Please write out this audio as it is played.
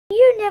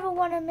you never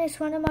want to miss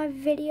one of my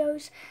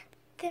videos,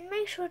 then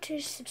make sure to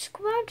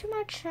subscribe to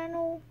my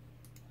channel,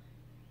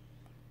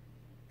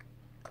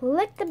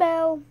 click the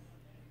bell,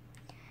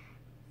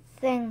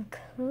 then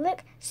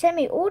send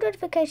me all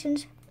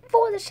notifications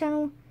for the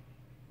channel,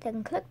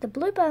 then click the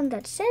blue button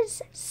that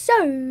says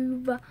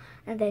save,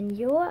 and then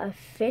you're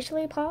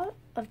officially part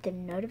of the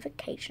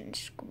notification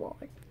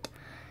squad.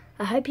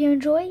 I hope you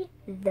enjoy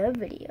the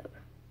video.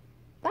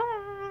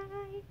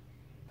 Bye!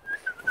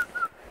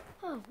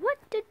 Oh, what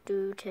to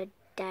do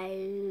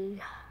today?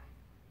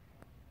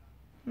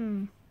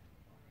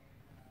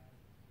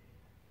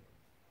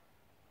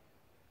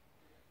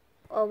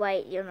 Oh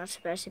wait, you're not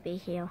supposed to be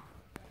here.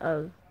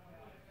 Oh.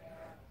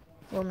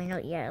 Well, me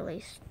not yet, at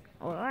least.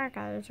 Alright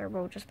guys, or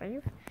we'll just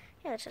leave.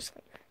 Yeah, let's just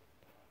leave.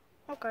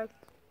 Okay.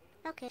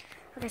 Okay,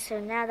 so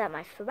now that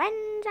my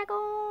friends are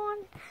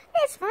gone,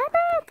 it's my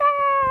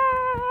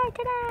birthday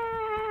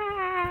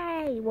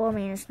today! Well, I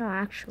mean, it's not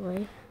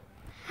actually.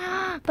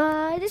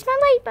 But it's my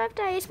late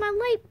birthday. It's my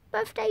late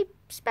birthday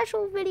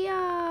special video.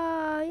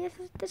 Yes,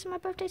 this is my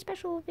birthday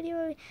special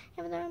video.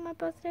 Even though my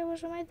birthday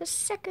was on May the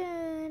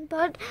 2nd.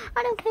 But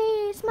I don't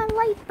care. It's my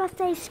late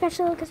birthday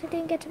special because I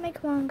didn't get to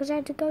make one because I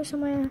had to go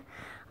somewhere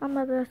on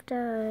my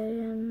birthday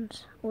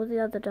and all the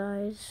other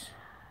days.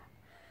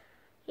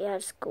 Yeah,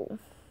 it's cool.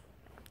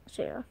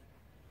 So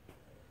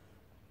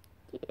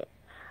yeah.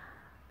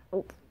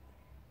 Oh,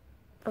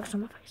 focus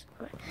on my face.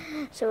 Okay.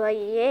 So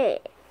yeah.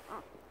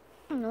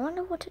 I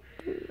wonder what to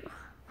do.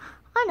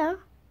 I know.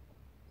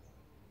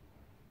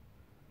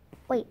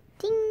 Wait,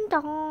 ding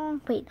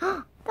dong. Wait,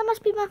 that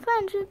must be my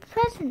friends with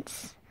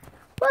presents.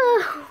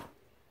 Whoa.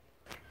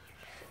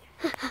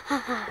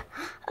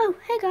 Oh,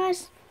 hey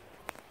guys.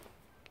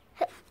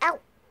 Ow.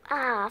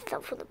 I fell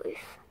from the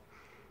roof.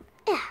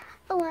 Yeah.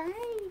 Oh,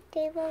 hi,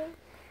 Davos.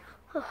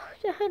 Oh,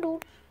 yeah,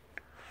 hello.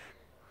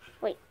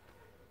 Wait,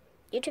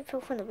 you two fell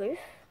from the roof?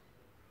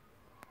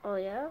 Oh,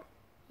 yeah?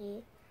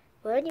 Yeah.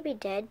 Won't you be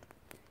dead?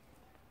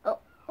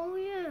 Oh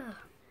yeah.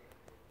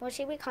 Well,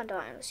 see, we can't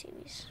die in the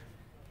series.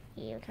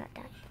 Yeah, we can't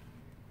die.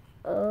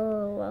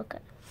 Oh, okay.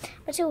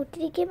 But so,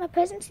 did you give my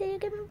presents?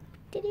 Did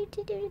you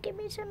give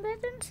me some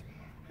presents?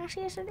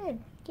 Actually, yes, I did.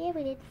 Yeah,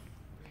 we did.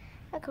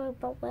 Okay,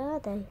 but where are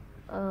they?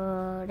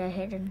 Oh, they're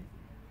hidden.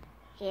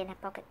 Here in our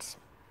pockets.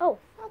 Oh,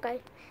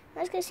 okay.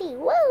 Let's go see.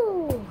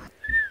 Whoa!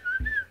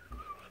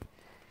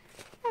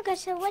 Okay,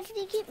 so what did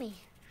you give me?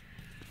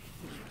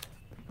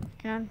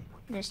 Hang on,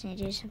 I just need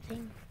to do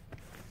something.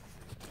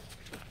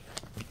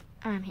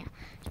 I'm here.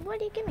 So what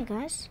do you give me,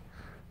 guys?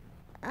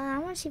 I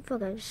want to see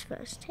photos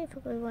first. Hey,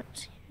 photos,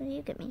 what do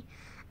you get me?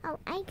 Oh,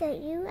 I got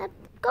you a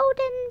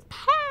golden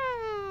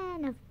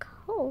pen, of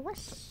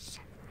course.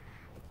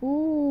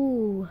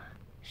 Ooh,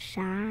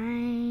 shiny.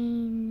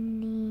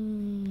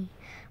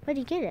 Where did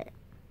you get it?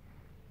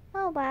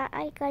 Oh, but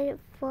I got it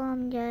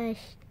from the.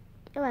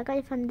 Oh, I got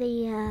it from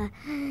the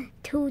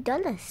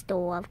 $2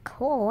 store, of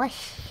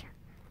course.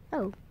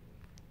 Oh,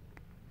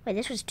 wait,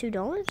 this was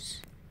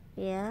 $2?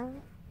 Yeah.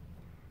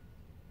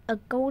 A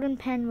golden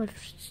pen was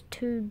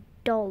 $2.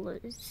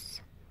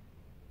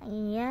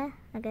 Yeah,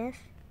 I guess.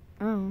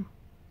 Oh,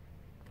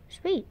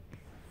 sweet.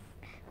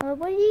 Well,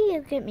 what did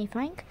you get me,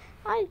 Frank?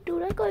 I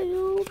got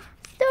you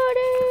 30.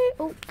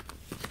 Oh,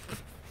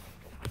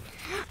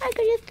 I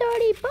got you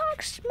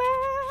 $30,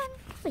 man.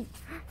 Wait,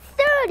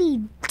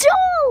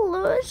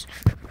 $30?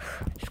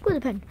 Screw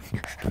the pen.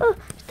 Oh,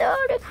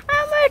 30.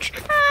 I'm rich.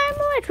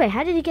 Wait,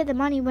 how did you get the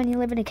money when you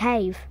live in a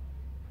cave?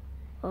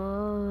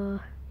 Oh.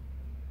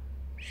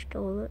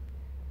 Stole it.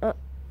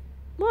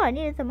 Well, I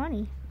needed the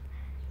money.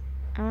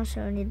 I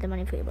also need the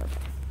money for your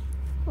birthday.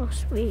 Oh,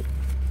 sweet.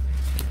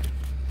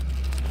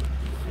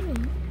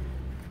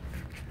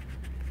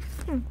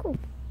 Cool.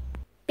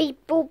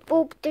 Beep, boop,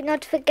 boop. Do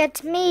not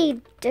forget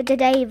me,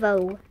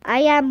 Davos. I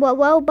am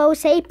Robo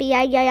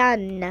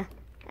Sapien.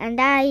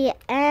 And I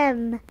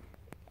am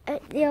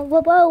your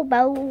robot.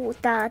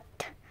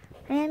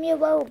 I am your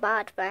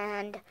robot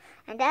friend.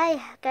 And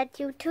I got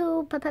you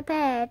 2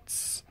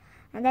 pets.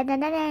 And then the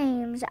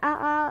names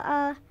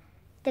are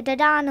the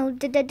Donald,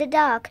 the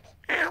Duck.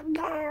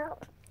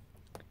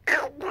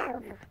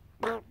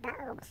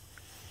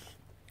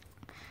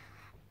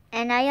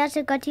 And I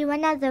also got you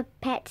another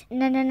pet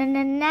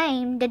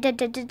name, the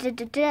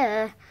Davos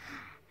Jr.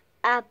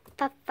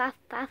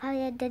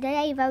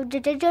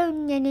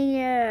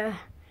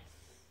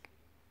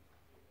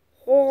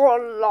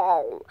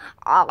 Hello,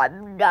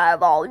 I'm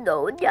Davos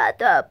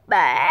the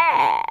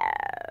Bear.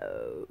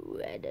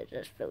 And I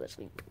just fell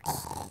asleep.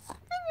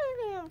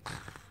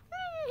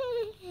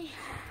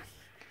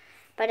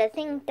 But I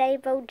think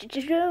Davos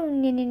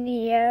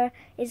Jr.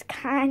 is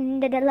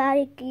kinda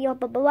like your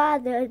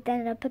brother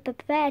than a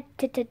pet.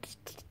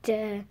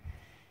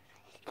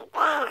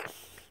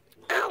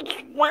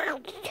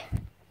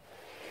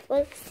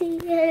 We'll see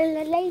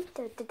you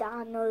later,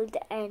 Donald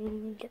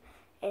and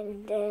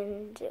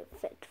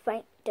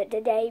Frank,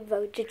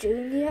 Davos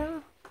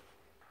Jr.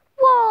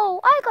 Whoa!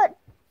 I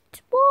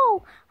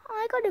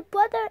got a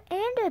brother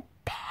and a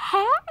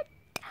pet.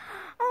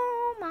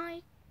 Oh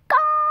my God!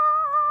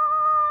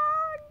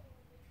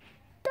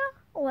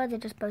 Or are they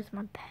just both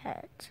my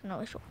pets? I'm not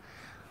really sure.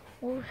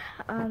 Well,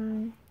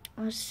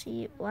 let's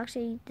see. Well,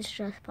 actually, this is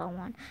just part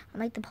 1. I'll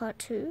make the part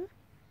 2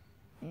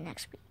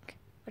 next week.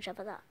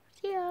 Whichever that.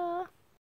 See ya!